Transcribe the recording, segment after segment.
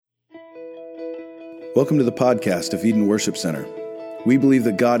Welcome to the podcast of Eden Worship Center. We believe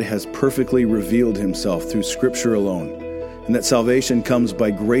that God has perfectly revealed himself through Scripture alone, and that salvation comes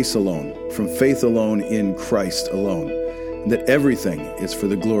by grace alone, from faith alone, in Christ alone, and that everything is for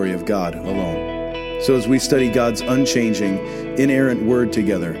the glory of God alone. So as we study God's unchanging, inerrant word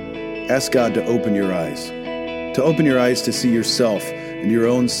together, ask God to open your eyes to see yourself and your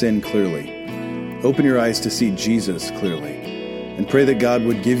own sin clearly. Open your eyes to see Jesus clearly, and pray that God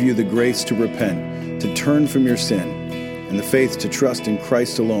would give you the grace to repent, to turn from your sin, and the faith to trust in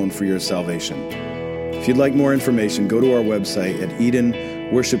Christ alone for your salvation. If you'd like more information, go to our website at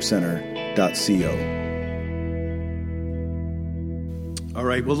edenworshipcenter.co. All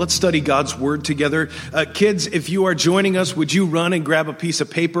right, well, let's study God's Word together. Kids, if you are joining us, would you run and grab a piece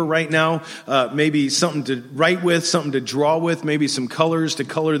of paper right now? Maybe something to write with, something to draw with, maybe some colors to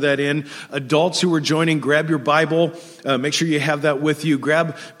color that in. Adults who are joining, grab your Bible. Make sure you have that with you. Grab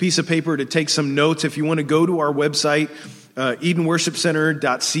a piece of paper to take some notes. If you want to go to our website,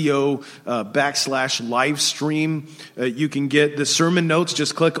 edenworshipcenter.co/live stream. You can get the sermon notes.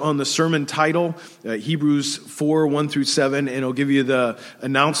 Just click on the sermon title, Hebrews 4:1-7, and it'll give you the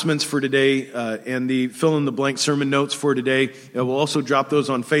announcements for today and the fill-in-the-blank sermon notes for today. We'll also drop those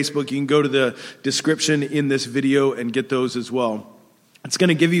on Facebook. You can go to the description in this video and get those as well. It's going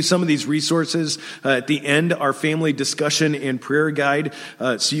to give you some of these resources at the end, our family discussion and prayer guide,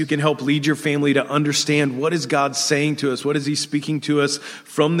 so you can help lead your family to understand what is God saying to us, what is he speaking to us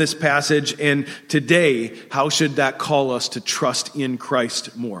from this passage, and today, how should that call us to trust in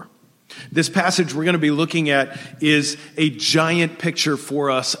Christ more? This passage we're going to be looking at is a giant picture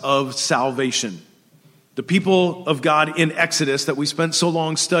for us of salvation. The people of God in Exodus that we spent so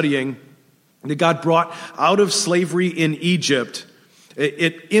long studying, that God brought out of slavery in Egypt,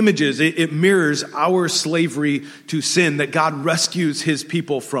 it mirrors our slavery to sin that God rescues his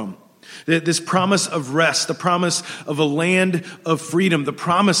people from. This promise of rest, the promise of a land of freedom, the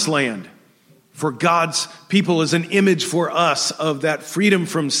promised land for God's people is an image for us of that freedom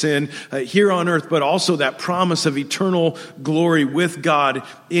from sin here on earth, but also that promise of eternal glory with God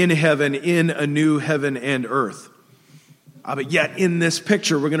in heaven, in a new heaven and earth. But yet in this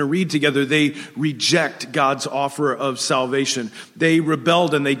picture we're going to read together, they reject God's offer of salvation. They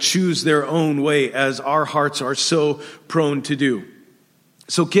rebelled and they choose their own way, as our hearts are so prone to do.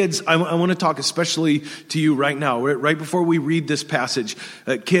 So kids, I want to talk especially to you right now, right before we read this passage.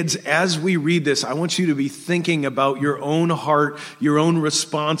 Kids, as we read this, I want you to be thinking about your own heart, your own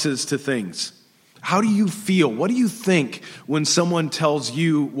responses to things. How do you feel? What do you think when someone tells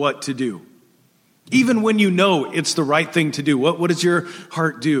you what to do? Even when you know it's the right thing to do, what does your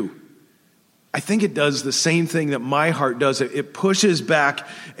heart do? I think it does the same thing that my heart does. It pushes back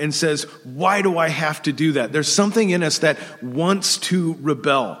and says, why do I have to do that? There's something in us that wants to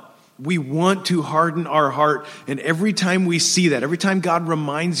rebel. We want to harden our heart. And every time we see that, every time God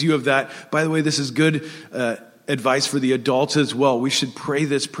reminds you of that, by the way, this is good advice for the adults as well. We should pray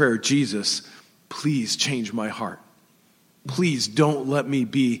this prayer: Jesus, please change my heart. Please don't let me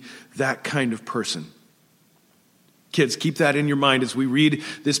be that kind of person. Kids, keep that in your mind as we read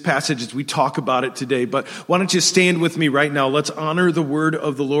this passage, as we talk about it today. But why don't you stand with me right now? Let's honor the word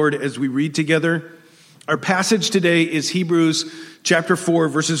of the Lord as we read together. Our passage today is Hebrews chapter 4,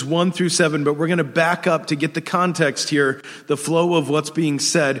 verses 1-7, but we're going to back up to get the context here, the flow of what's being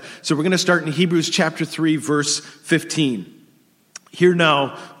said. So we're going to start in Hebrews chapter 3, verse 15. Hear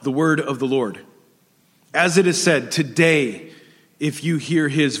now the word of the Lord. As it is said, today, if you hear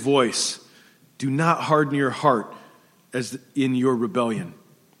his voice, do not harden your heart as in your rebellion.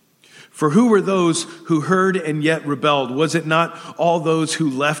 For who were those who heard and yet rebelled? Was it not all those who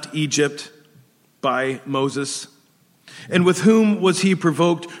left Egypt by Moses? And with whom was he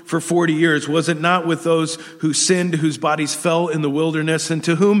provoked for 40 years? Was it not with those who sinned, whose bodies fell in the wilderness? And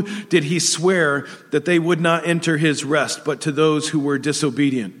to whom did he swear that they would not enter his rest, but to those who were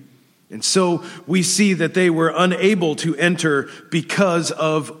disobedient? And so we see that they were unable to enter because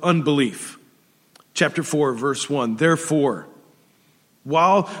of unbelief. Chapter 4, verse 1. Therefore,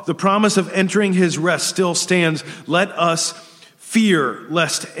 while the promise of entering his rest still stands, let us fear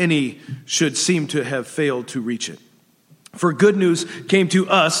lest any should seem to have failed to reach it. For good news came to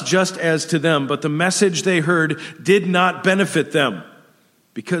us just as to them, but the message they heard did not benefit them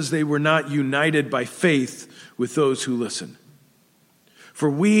because they were not united by faith with those who listened. For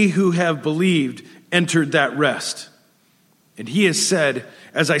we who have believed entered that rest. And he has said,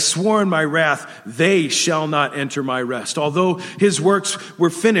 as I swore in my wrath, they shall not enter my rest, although his works were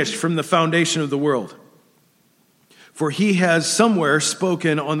finished from the foundation of the world. For he has somewhere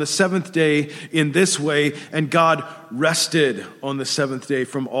spoken on the seventh day in this way, and God rested on the seventh day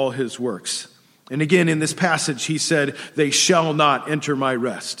from all his works. And again, in this passage, he said, they shall not enter my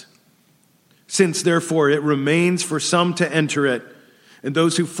rest. Since, therefore, it remains for some to enter it, and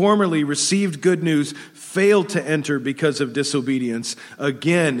those who formerly received good news failed to enter because of disobedience,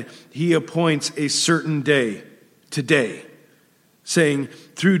 again, he appoints a certain day, today, saying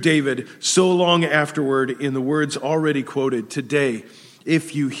through David so long afterward in the words already quoted, today,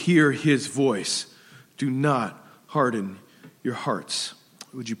 if you hear his voice, do not harden your hearts.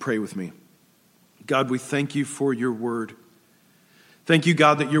 Would you pray with me? God, we thank you for your word. Thank you,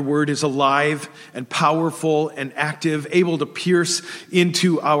 God, that your word is alive and powerful and active, able to pierce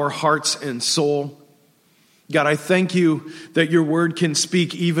into our hearts and soul. God, I thank you that your word can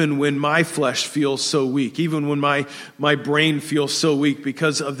speak even when my flesh feels so weak, even when my brain feels so weak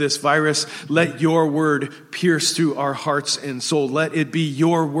because of this virus. Let your word pierce through our hearts and soul. Let it be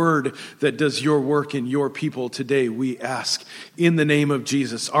your word that does your work in your people today, we ask. In the name of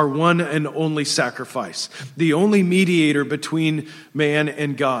Jesus, our one and only sacrifice, the only mediator between man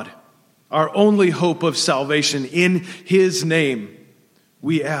and God, our only hope of salvation. In his name,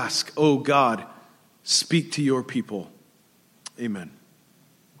 we ask, oh God, speak to your people. Amen.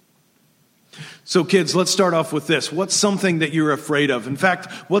 So kids, let's start off with this. What's something that you're afraid of? In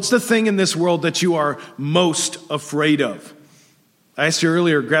fact, what's the thing in this world that you are most afraid of? I asked you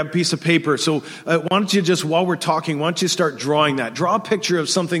earlier, grab a piece of paper. So why don't you just, while we're talking, why don't you start drawing that? Draw a picture of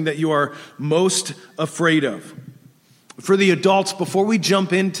something that you are most afraid of. For the adults, before we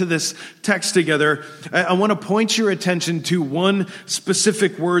jump into this text together, I want to point your attention to one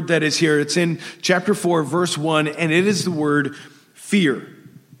specific word that is here. It's in chapter 4, verse 1, and it is the word fear.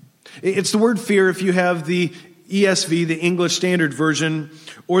 It's the word fear if you have the ESV, the English Standard Version,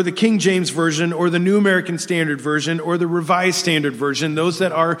 or the King James Version, or the New American Standard Version, or the Revised Standard Version, those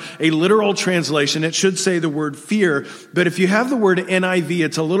that are a literal translation. It should say the word fear, but if you have the word NIV,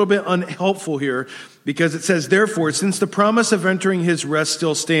 it's a little bit unhelpful here, because it says, therefore, since the promise of entering his rest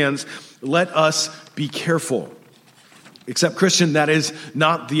still stands, let us be careful. Except, Christian, that is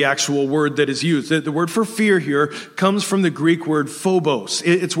not the actual word that is used. The word for fear here comes from the Greek word phobos.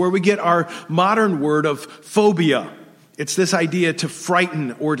 It's where we get our modern word of phobia. It's this idea to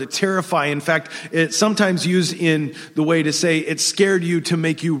frighten or to terrify. In fact, it's sometimes used in the way to say it scared you to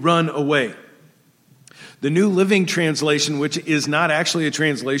make you run away. The New Living Translation, which is not actually a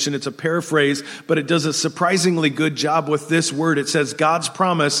translation, it's a paraphrase, but it does a surprisingly good job with this word. It says, God's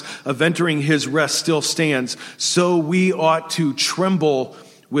promise of entering his rest still stands, so we ought to tremble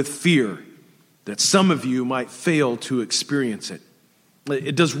with fear that some of you might fail to experience it.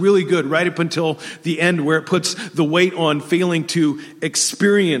 It does really good right up until the end where it puts the weight on failing to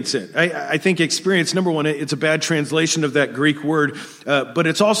experience it. I think experience, number one, it's a bad translation of that Greek word, but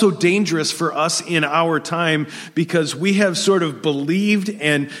it's also dangerous for us in our time because we have sort of believed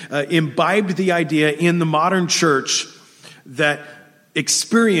and imbibed the idea in the modern church that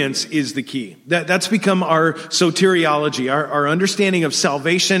experience is the key. That's become our soteriology, our understanding of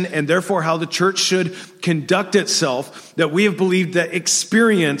salvation and therefore how the church should conduct itself, that we have believed that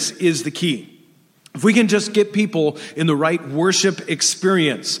experience is the key. If we can just get people in the right worship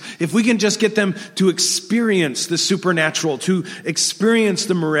experience, if we can just get them to experience the supernatural, to experience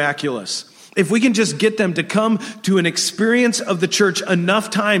the miraculous, if we can just get them to come to an experience of the church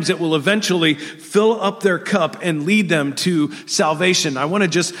enough times, it will eventually fill up their cup and lead them to salvation. I want to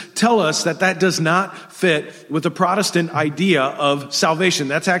just tell us that does not fit with the Protestant idea of salvation.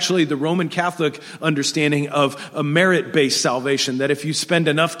 That's actually the Roman Catholic understanding of a merit-based salvation, that if you spend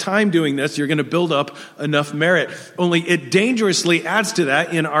enough time doing this, you're going to build up enough merit. Only it dangerously adds to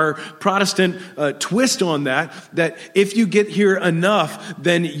that in our Protestant twist on that if you get here enough,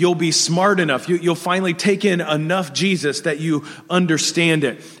 then you'll be smart enough. You'll finally take in enough Jesus that you understand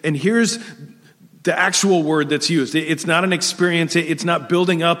it. And here's the actual word that's used. It's not an experience. It's not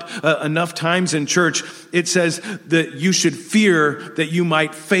building up enough times in church. It says that you should fear that you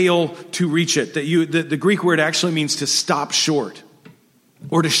might fail to reach it. The Greek word actually means to stop short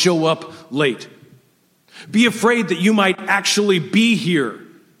or to show up late. Be afraid that you might actually be here,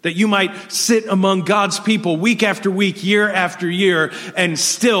 that you might sit among God's people week after week, year after year, and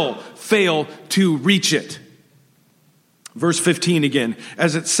still fail to reach it. Verse 15 again,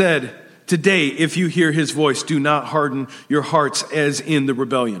 as it said, today, if you hear his voice, do not harden your hearts as in the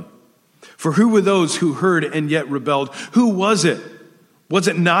rebellion. For who were those who heard and yet rebelled? Who was it? Was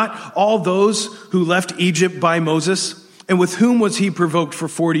it not all those who left Egypt by Moses? And with whom was he provoked for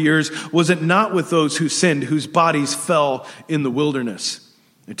 40 years? Was it not with those who sinned, whose bodies fell in the wilderness?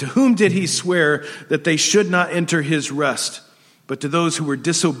 And to whom did he swear that they should not enter his rest, but to those who were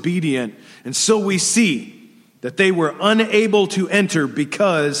disobedient? And so we see that they were unable to enter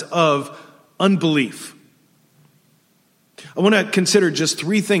because of unbelief. I want to consider just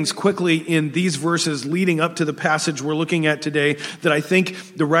three things quickly in these verses leading up to the passage we're looking at today that I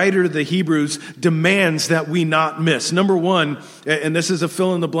think the writer of the Hebrews demands that we not miss. Number one, and this is a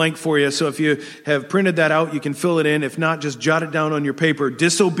fill in the blank for you, so if you have printed that out, you can fill it in. If not, just jot it down on your paper.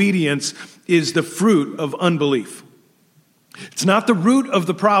 Disobedience is the fruit of unbelief. It's not the root of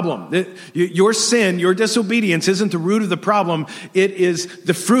the problem. Your sin, your disobedience isn't the root of the problem. It is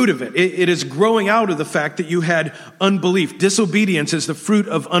the fruit of it. It is growing out of the fact that you had unbelief. Disobedience is the fruit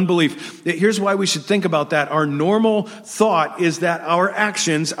of unbelief. Here's why we should think about that. Our normal thought is that our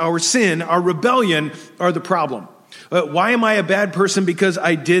actions, our sin, our rebellion are the problem. Why am I a bad person? Because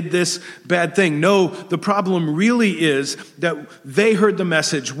I did this bad thing. No, the problem really is that they heard the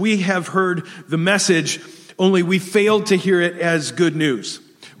message. We have heard the message, only we failed to hear it as good news.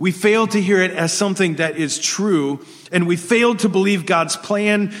 We failed to hear it as something that is true, and we failed to believe God's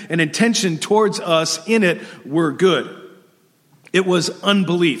plan and intention towards us in it were good. It was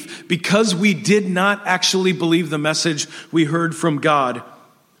unbelief. Because we did not actually believe the message we heard from God,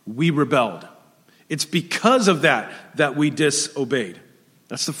 we rebelled. It's because of that we disobeyed.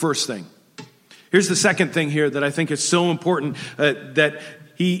 That's the first thing. Here's the second thing here that I think is so important that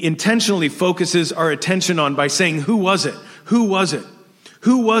he intentionally focuses our attention on by saying, who was it? Who was it?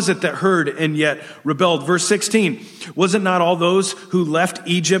 Who was it that heard and yet rebelled? Verse 16, was it not all those who left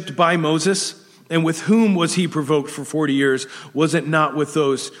Egypt by Moses? And with whom was he provoked for 40 years? Was it not with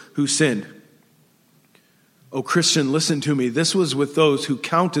those who sinned? Oh, Christian, listen to me. This was with those who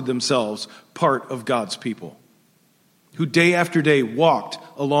counted themselves part of God's people, who day after day walked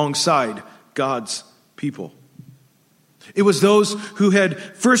alongside God's people. It was those who had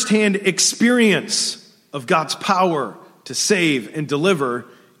firsthand experience of God's power to save and deliver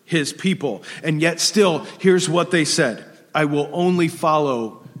his people. And yet still, here's what they said. I will only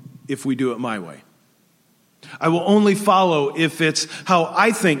follow if we do it my way. I will only follow if it's how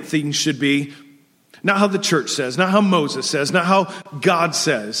I think things should be, not how the church says, not how Moses says, not how God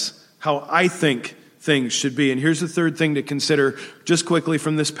says, how I think things should be. And here's the third thing to consider just quickly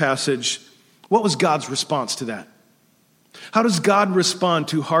from this passage. What was God's response to that? How does God respond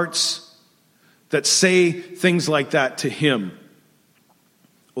to hearts that say things like that to him?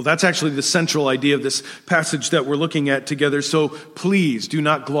 Well, that's actually the central idea of this passage that we're looking at together. So please do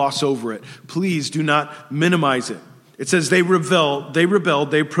not gloss over it. Please do not minimize it. It says they rebelled,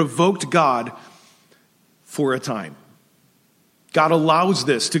 they provoked God for a time. God allows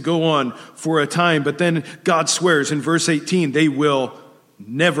this to go on for a time, but then God swears in verse 18, they will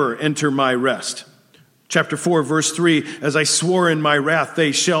never enter my rest. Chapter 4, verse 3, as I swore in my wrath,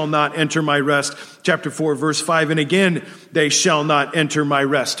 they shall not enter my rest. Chapter 4, verse 5, and again, they shall not enter my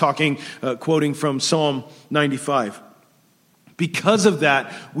rest. Quoting from Psalm 95. Because of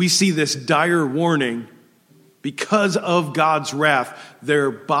that, we see this dire warning. Because of God's wrath, their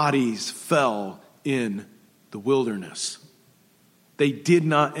bodies fell in the wilderness. They did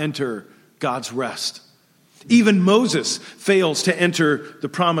not enter God's rest. Even Moses fails to enter the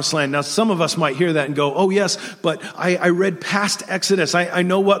promised land. Now, some of us might hear that and go, oh yes, but I read past Exodus. I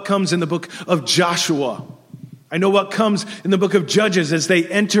know what comes in the book of Joshua. I know what comes in the book of Judges as they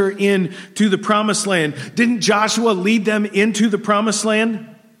enter into the promised land. Didn't Joshua lead them into the promised land?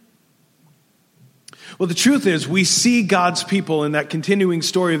 Well, the truth is, we see God's people in that continuing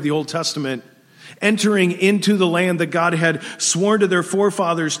story of the Old Testament entering into the land that God had sworn to their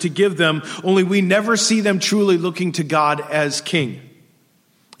forefathers to give them, only we never see them truly looking to God as king.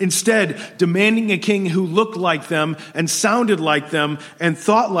 Instead, demanding a king who looked like them and sounded like them and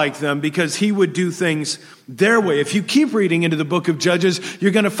thought like them because he would do things their way. If you keep reading into the book of Judges,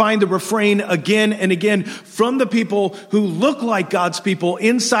 you're going to find the refrain again and again from the people who look like God's people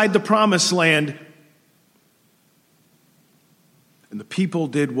inside the promised land. And the people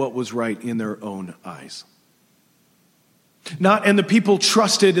did what was right in their own eyes. And the people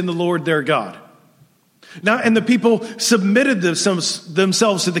trusted in the Lord their God. And the people submitted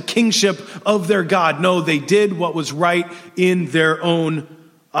themselves to the kingship of their God. No, they did what was right in their own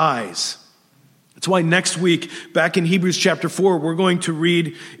eyes. That's why next week, back in Hebrews chapter 4, we're going to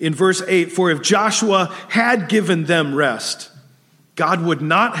read in verse 8, for if Joshua had given them rest, God would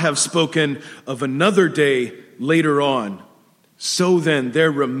not have spoken of another day later on. So then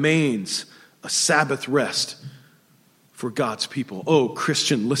there remains a Sabbath rest for God's people. Oh,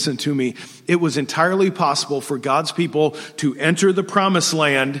 Christian, listen to me. It was entirely possible for God's people to enter the promised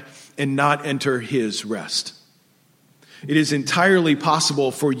land and not enter his rest. It is entirely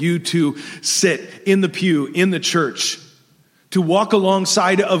possible for you to sit in the pew, in the church, to walk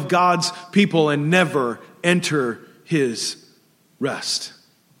alongside of God's people and never enter his rest.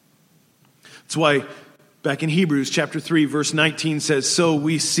 That's why back in Hebrews chapter 3, verse 19 says, so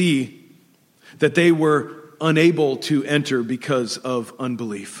we see that they were unable to enter because of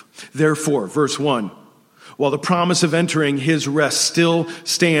unbelief. Therefore, verse 1, while the promise of entering his rest still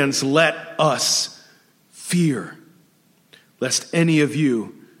stands, let us fear, lest any of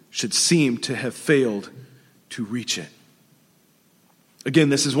you should seem to have failed to reach it. Again,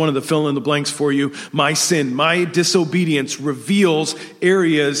 this is one of the fill in the blanks for you. My sin, my disobedience reveals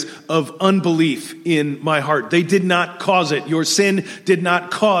areas of unbelief in my heart. They did not cause it. Your sin did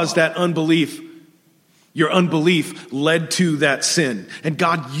not cause that unbelief. Your unbelief led to that sin. And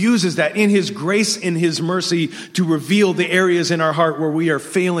God uses that in his grace, in his mercy, to reveal the areas in our heart where we are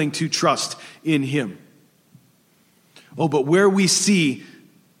failing to trust in him. Oh, but where we see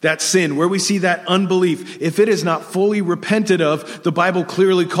that sin, where we see that unbelief, if it is not fully repented of, the Bible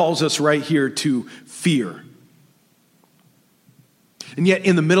clearly calls us right here to fear. And yet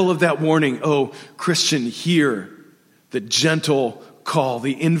in the middle of that warning, oh, Christian, hear the gentle call,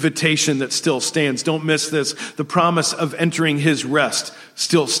 the invitation that still stands. Don't miss this. The promise of entering his rest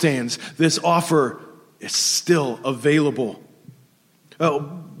still stands. This offer is still available.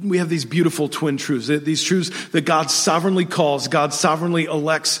 Oh, we have these beautiful twin truths, these truths that God sovereignly calls, God sovereignly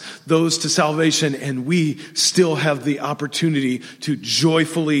elects those to salvation, and we still have the opportunity to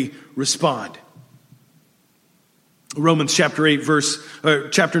joyfully respond. Romans chapter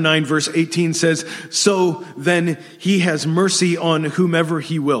 9, verse 18 says, so then he has mercy on whomever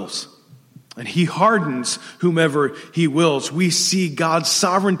he wills, and he hardens whomever he wills. We see God's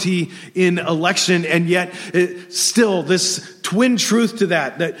sovereignty in election, and yet still this twin truth to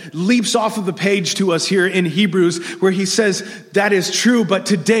that leaps off of the page to us here in Hebrews, where he says, that is true, but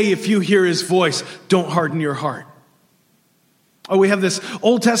today if you hear his voice, don't harden your heart. Oh, we have this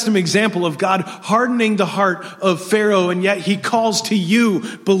Old Testament example of God hardening the heart of Pharaoh, and yet he calls to you,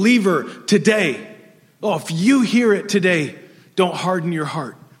 believer, today. Oh, if you hear it today, don't harden your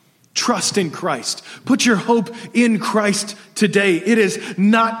heart. Trust in Christ. Put your hope in Christ today. It is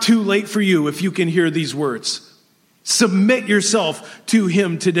not too late for you if you can hear these words. Submit yourself to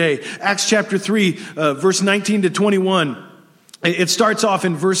him today. Acts chapter 3, verse 19 to 21. It starts off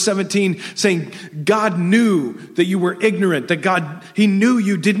in verse 17 saying, God knew that you were ignorant, that he knew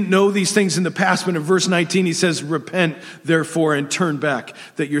you didn't know these things in the past. But in verse 19, he says, repent, therefore, and turn back,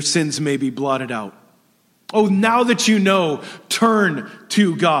 that your sins may be blotted out. Oh, now that you know, turn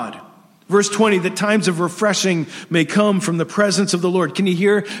to God. Verse 20, that times of refreshing may come from the presence of the Lord. Can you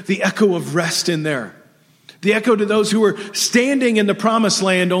hear the echo of rest in there? The echo to those who were standing in the promised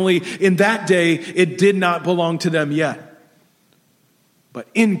land, only in that day, it did not belong to them yet. But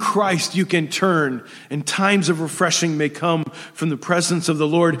in Christ you can turn, and times of refreshing may come from the presence of the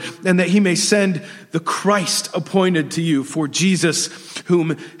Lord, and that he may send the Christ appointed to you, for Jesus,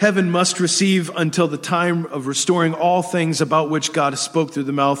 whom heaven must receive until the time of restoring all things about which God spoke through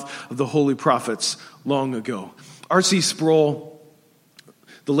the mouth of the holy prophets long ago. R.C. Sproul,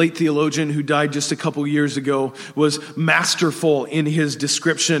 the late theologian who died just a couple years ago, was masterful in his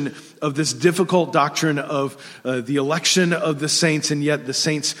description of this difficult doctrine of the election of the saints, and yet the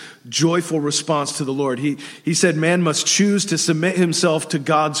saints' joyful response to the Lord. He said, man must choose to submit himself to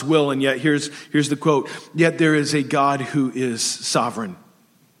God's will, and yet here's the quote, yet there is a God who is sovereign,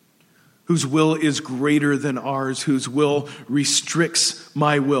 whose will is greater than ours, whose will restricts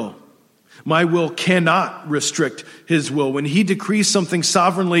my will. My will cannot restrict his will. When he decrees something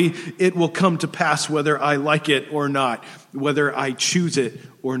sovereignly, it will come to pass whether I like it or not, whether I choose it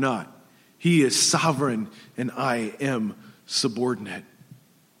or not. He is sovereign and I am subordinate.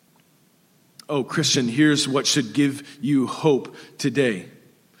 Oh, Christian, here's what should give you hope today.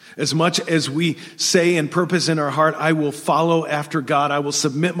 As much as we say and purpose in our heart, I will follow after God, I will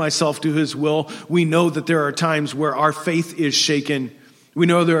submit myself to his will, we know that there are times where our faith is shaken. We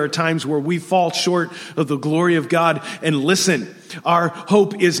know there are times where we fall short of the glory of God. And listen, our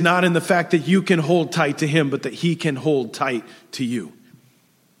hope is not in the fact that you can hold tight to him, but that he can hold tight to you.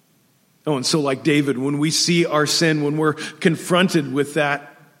 Oh, and so like David, when we see our sin, when we're confronted with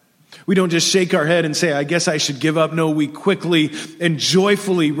that, we don't just shake our head and say, I guess I should give up. No, we quickly and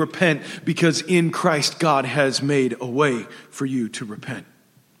joyfully repent, because in Christ, God has made a way for you to repent.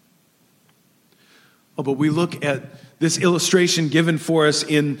 Oh, but we look at this illustration given for us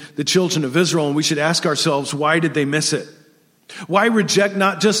in the children of Israel, and we should ask ourselves, why did they miss it? Why reject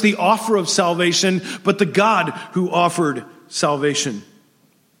not just the offer of salvation, but the God who offered salvation?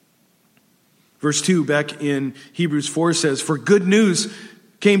 Verse 2 back in Hebrews 4 says, for good news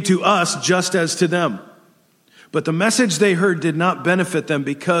came to us just as to them. But the message they heard did not benefit them,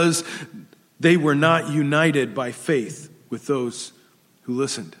 because they were not united by faith with those who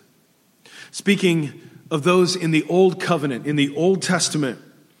listened. Speaking of those in the Old Covenant, in the Old Testament,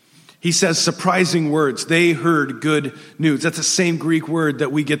 he says surprising words. They heard good news. That's the same Greek word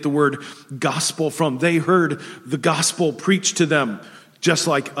that we get the word gospel from. They heard the gospel preached to them, just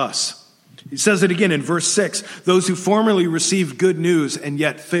like us. He says it again in verse 6, those who formerly received good news and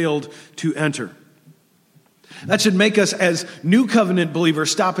yet failed to enter. That should make us as New Covenant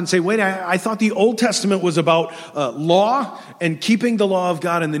believers stop and say, wait, I thought the Old Testament was about law and keeping the law of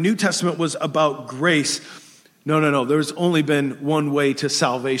God, and the New Testament was about grace. No. There's only been one way to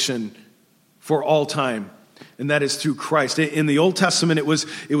salvation for all time, and that is through Christ. In the Old Testament, it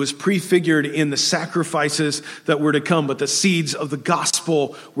was prefigured in the sacrifices that were to come, but the seeds of the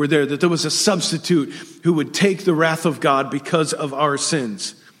gospel were there, that there was a substitute who would take the wrath of God because of our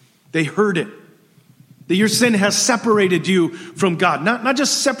sins. They heard it. That your sin has separated you from God. Not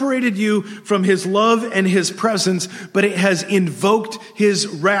just separated you from his love and his presence, but it has invoked his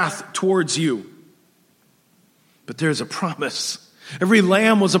wrath towards you. But there's a promise. Every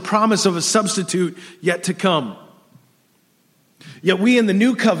lamb was a promise of a substitute yet to come. Yet we in the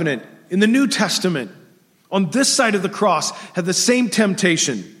New Covenant, in the New Testament, on this side of the cross, have the same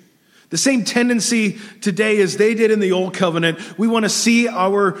temptation. The same tendency today as they did in the Old Covenant. We want to see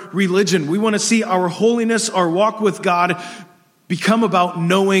our religion. We want to see our holiness, our walk with God become about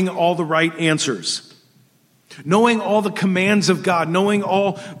knowing all the right answers. Knowing all the commands of God, knowing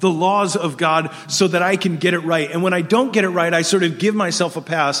all the laws of God so that I can get it right. And when I don't get it right, I sort of give myself a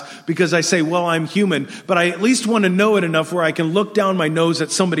pass because I say, well, I'm human, but I at least want to know it enough where I can look down my nose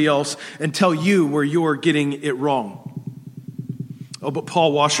at somebody else and tell you where you're getting it wrong. Oh, but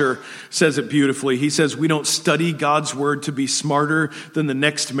Paul Washer says it beautifully. He says, we don't study God's word to be smarter than the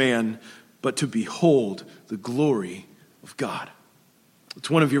next man, but to behold the glory of God. It's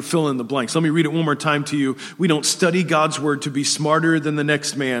one of your fill in the blanks. Let me read it one more time to you. We don't study God's word to be smarter than the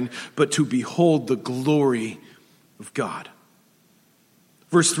next man, but to behold the glory of God.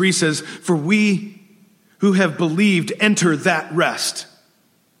 Verse 3 says, for we who have believed enter that rest.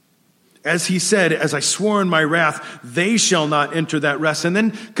 As he said, as I swore in my wrath, they shall not enter that rest. And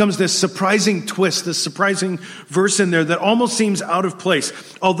then comes this surprising twist, this surprising verse in there that almost seems out of place.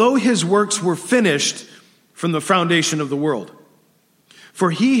 Although his works were finished from the foundation of the world. For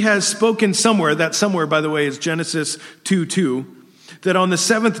he has spoken somewhere, that somewhere, by the way, is Genesis 2:2, that on the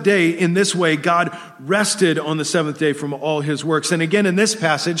seventh day, in this way, God rested on the seventh day from all his works. And again, in this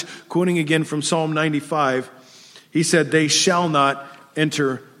passage, quoting again from Psalm 95, he said, they shall not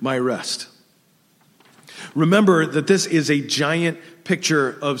enter my rest. Remember that this is a giant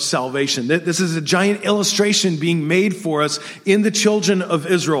picture of salvation. This is a giant illustration being made for us in the children of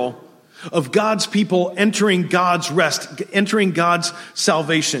Israel, of God's people entering God's rest, entering God's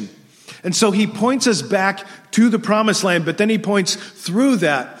salvation. And so he points us back to the promised land, but then he points through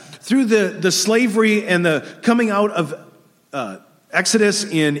that, through the slavery and the coming out of Exodus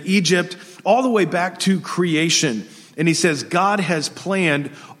in Egypt, all the way back to creation. And he says, God has planned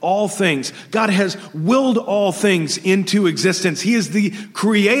all things. God has willed all things into existence. He is the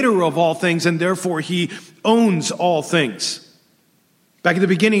creator of all things, and therefore he owns all things. Back at the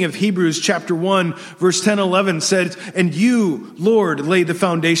beginning of Hebrews chapter 1, verse 10-11 said, and you, Lord, laid the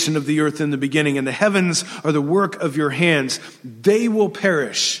foundation of the earth in the beginning, and the heavens are the work of your hands. They will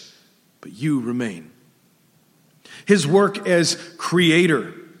perish, but you remain. His work as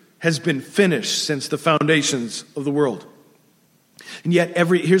creator has been finished since the foundations of the world. And yet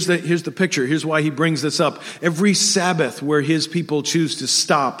here's the picture. Here's why he brings this up. Every Sabbath where his people choose to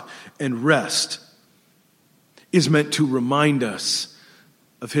stop and rest is meant to remind us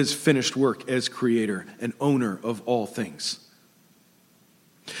of his finished work as creator and owner of all things.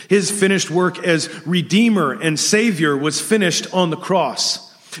 His finished work as redeemer and savior was finished on the cross.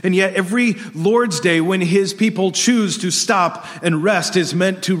 And yet every Lord's Day when his people choose to stop and rest is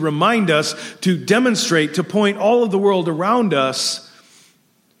meant to remind us, to demonstrate, to point all of the world around us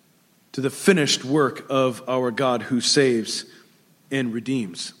to the finished work of our God who saves and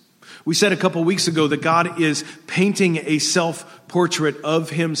redeems. We said a couple weeks ago that God is painting a self-portrait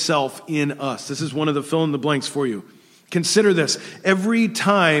of himself in us. This is one of the fill-in-the-blanks for you. Consider this. Every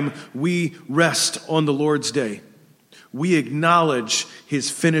time we rest on the Lord's Day, we acknowledge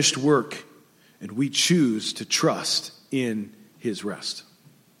his finished work, and we choose to trust in his rest.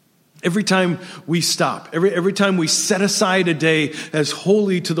 Every time we stop, every time we set aside a day as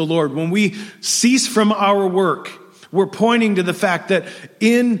holy to the Lord, when we cease from our work, we're pointing to the fact that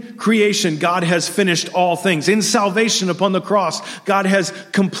in creation, God has finished all things. In salvation upon the cross, God has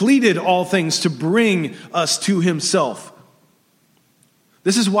completed all things to bring us to himself.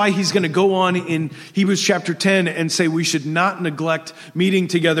 This is why he's going to go on in Hebrews chapter 10 and say we should not neglect meeting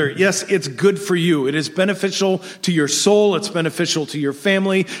together. Yes, it's good for you. It is beneficial to your soul. It's beneficial to your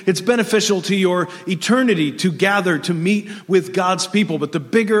family. It's beneficial to your eternity to gather, to meet with God's people. But the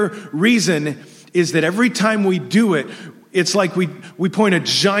bigger reason is that every time we do it, it's like we point a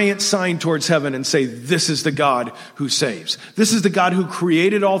giant sign towards heaven and say, this is the God who saves. This is the God who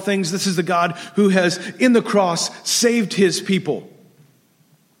created all things. This is the God who has, in the cross, saved his people.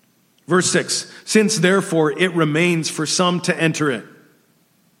 Verse 6, since therefore it remains for some to enter it,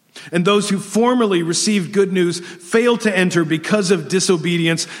 and those who formerly received good news failed to enter because of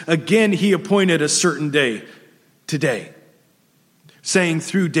disobedience, again he appointed a certain day, today, saying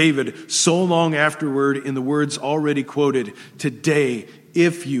through David so long afterward in the words already quoted, today,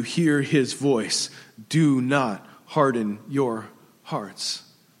 if you hear his voice, do not harden your hearts.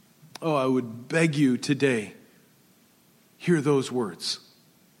 Oh, I would beg you today, hear those words.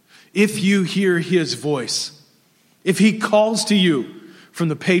 If you hear his voice, if he calls to you from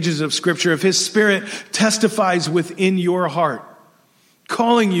the pages of Scripture, if his Spirit testifies within your heart,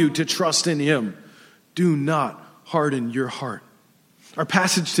 calling you to trust in him, do not harden your heart. Our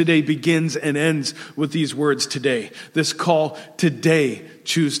passage today begins and ends with these words today. This call, today,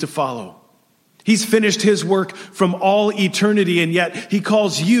 choose to follow. He's finished his work from all eternity, and yet he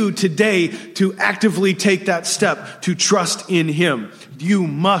calls you today to actively take that step, to trust in him. You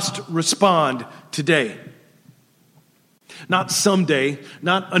must respond today. Not someday,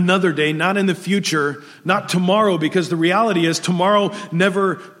 not another day, not in the future, not tomorrow, because the reality is tomorrow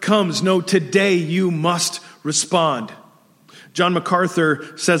never comes. No, today you must respond. John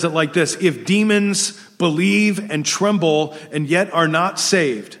MacArthur says it like this: if demons believe and tremble and yet are not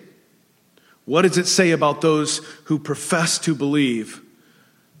saved, what does it say about those who profess to believe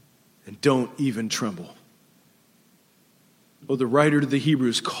and don't even tremble? Oh, the writer to the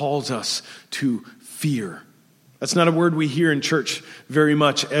Hebrews calls us to fear. That's not a word we hear in church very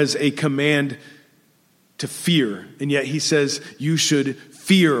much as a command to fear. And yet he says you should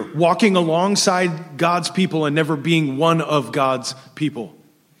fear, walking alongside God's people and never being one of God's people.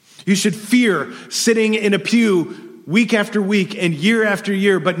 You should fear sitting in a pew week after week and year after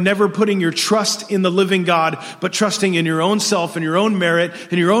year, but never putting your trust in the living God, but trusting in your own self and your own merit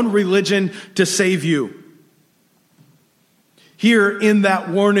and your own religion to save you. Hear in that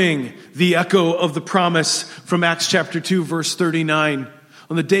warning the echo of the promise from Acts chapter 2, verse 39.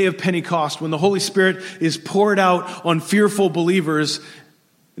 On the day of Pentecost, when the Holy Spirit is poured out on fearful believers,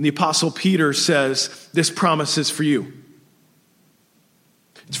 and the Apostle Peter says, this promise is for you.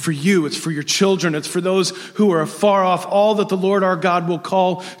 It's for you. It's for your children. It's for those who are afar off. All that the Lord our God will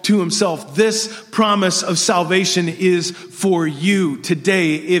call to himself. This promise of salvation is for you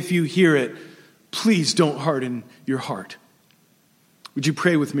today. If you hear it, please don't harden your heart. Would you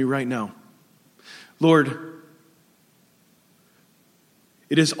pray with me right now? Lord,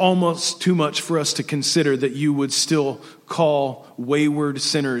 it is almost too much for us to consider that you would still call wayward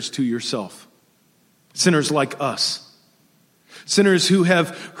sinners to yourself. Sinners like us. Sinners who have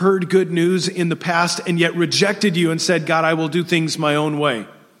heard good news in the past and yet rejected you and said, God, I will do things my own way.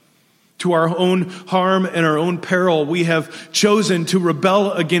 To our own harm and our own peril, we have chosen to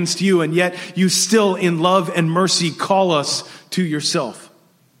rebel against you, and yet you still in love and mercy call us to yourself.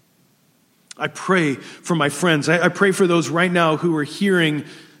 I pray for my friends. I pray for those right now who are hearing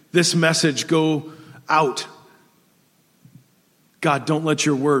this message go out. God, don't let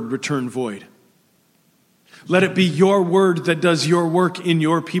your word return void. Let it be your word that does your work in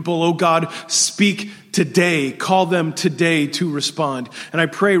your people. Oh God, speak today. Call them today to respond. And I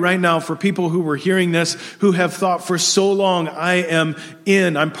pray right now for people who were hearing this, who have thought for so long, I am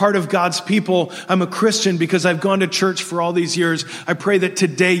in. I'm part of God's people. I'm a Christian because I've gone to church for all these years. I pray that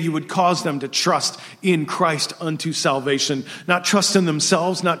today you would cause them to trust in Christ unto salvation. Not trust in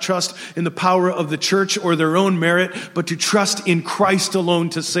themselves, not trust in the power of the church or their own merit, but to trust in Christ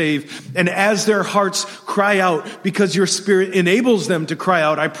alone to save. And as their hearts cry out, because your Spirit enables them to cry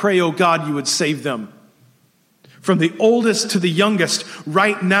out, I pray, oh God, you would save them. From the oldest to the youngest,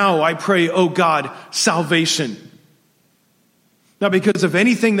 right now, I pray, oh God, salvation. Not because of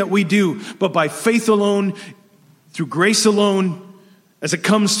anything that we do, but by faith alone, through grace alone, as it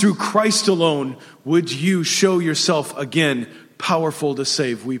comes through Christ alone, would you show yourself again powerful to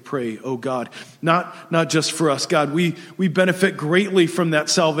save, we pray, oh God. Not just for us, God. We benefit greatly from that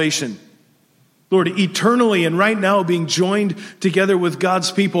salvation. Lord, eternally and right now being joined together with God's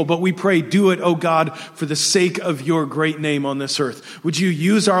people, but we pray, do it, oh God, for the sake of your great name on this earth. Would you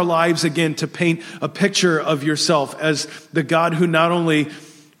use our lives again to paint a picture of yourself as the God who not only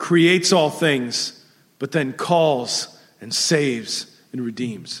creates all things, but then calls and saves and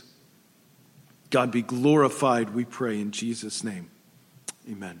redeems. God be glorified, we pray in Jesus' name.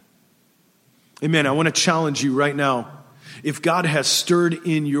 Amen. Amen. I want to challenge you right now. If God has stirred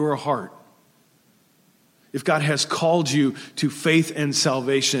in your heart, if God has called you to faith and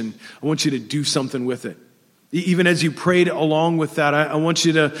salvation, I want you to do something with it. Even as you prayed along with that, I want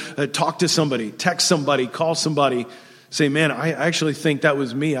you to talk to somebody, text somebody, call somebody. Say, man, I actually think that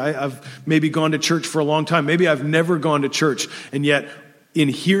was me. I've maybe gone to church for a long time. Maybe I've never gone to church. And yet, in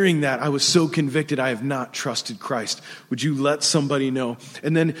hearing that, I was so convicted I have not trusted Christ. Would you let somebody know?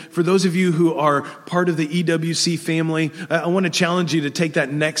 And then for those of you who are part of the EWC family, I want to challenge you to take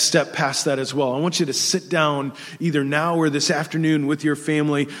that next step past that as well. I want you to sit down either now or this afternoon with your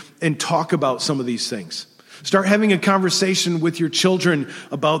family and talk about some of these things. Start having a conversation with your children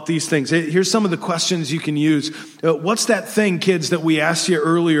about these things. Here's some of the questions you can use. What's that thing, kids, that we asked you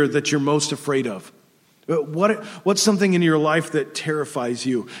earlier that you're most afraid of? What's something in your life that terrifies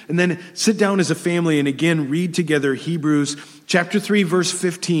you? And then sit down as a family and again read together Hebrews chapter 3, verse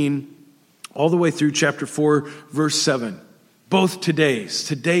 15, all the way through chapter 4, verse 7. Both todays.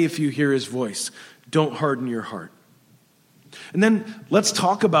 Today, if you hear his voice, don't harden your heart. And then let's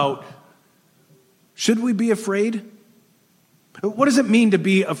talk about, should we be afraid? What does it mean to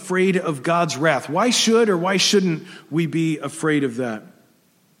be afraid of God's wrath? Why should or why shouldn't we be afraid of that?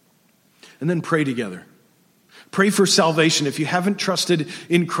 And then pray together. Pray for salvation. If you haven't trusted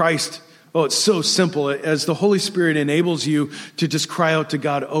in Christ, it's so simple. As the Holy Spirit enables you to just cry out to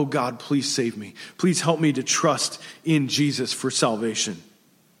God, oh God, please save me. Please help me to trust in Jesus for salvation.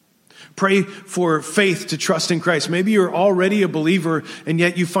 Pray for faith to trust in Christ. Maybe you're already a believer and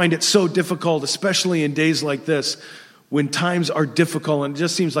yet you find it so difficult, especially in days like this, when times are difficult and it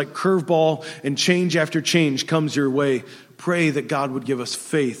just seems like curveball and change after change comes your way. Pray that God would give us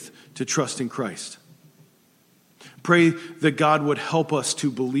faith to trust in Christ. Pray that God would help us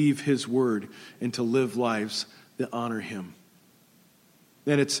to believe his word and to live lives that honor him.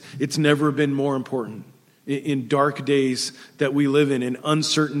 And it's never been more important in dark days that we live in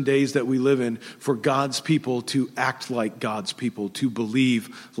uncertain days that we live in, for God's people to act like God's people, to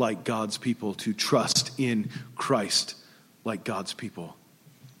believe like God's people, to trust in Christ like God's people.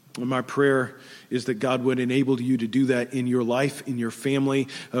 And my prayer is that God would enable you to do that in your life, in your family,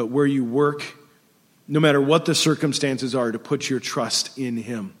 where you work, no matter what the circumstances are, to put your trust in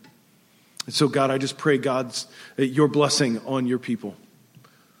him. And so, God, I just pray your blessing on your people.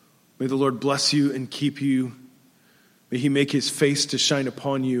 May the Lord bless you and keep you. May he make his face to shine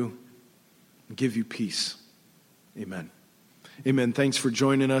upon you and give you peace. Amen. Amen. Thanks for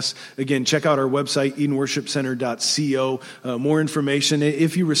joining us. Again, check out our website, EdenWorshipCenter.co. More information.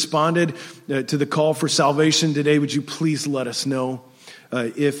 If you responded to the call for salvation today, would you please let us know?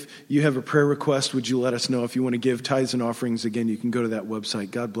 If you have a prayer request, would you let us know? If you want to give tithes and offerings, again, you can go to that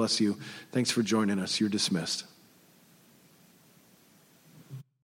website. God bless you. Thanks for joining us. You're dismissed.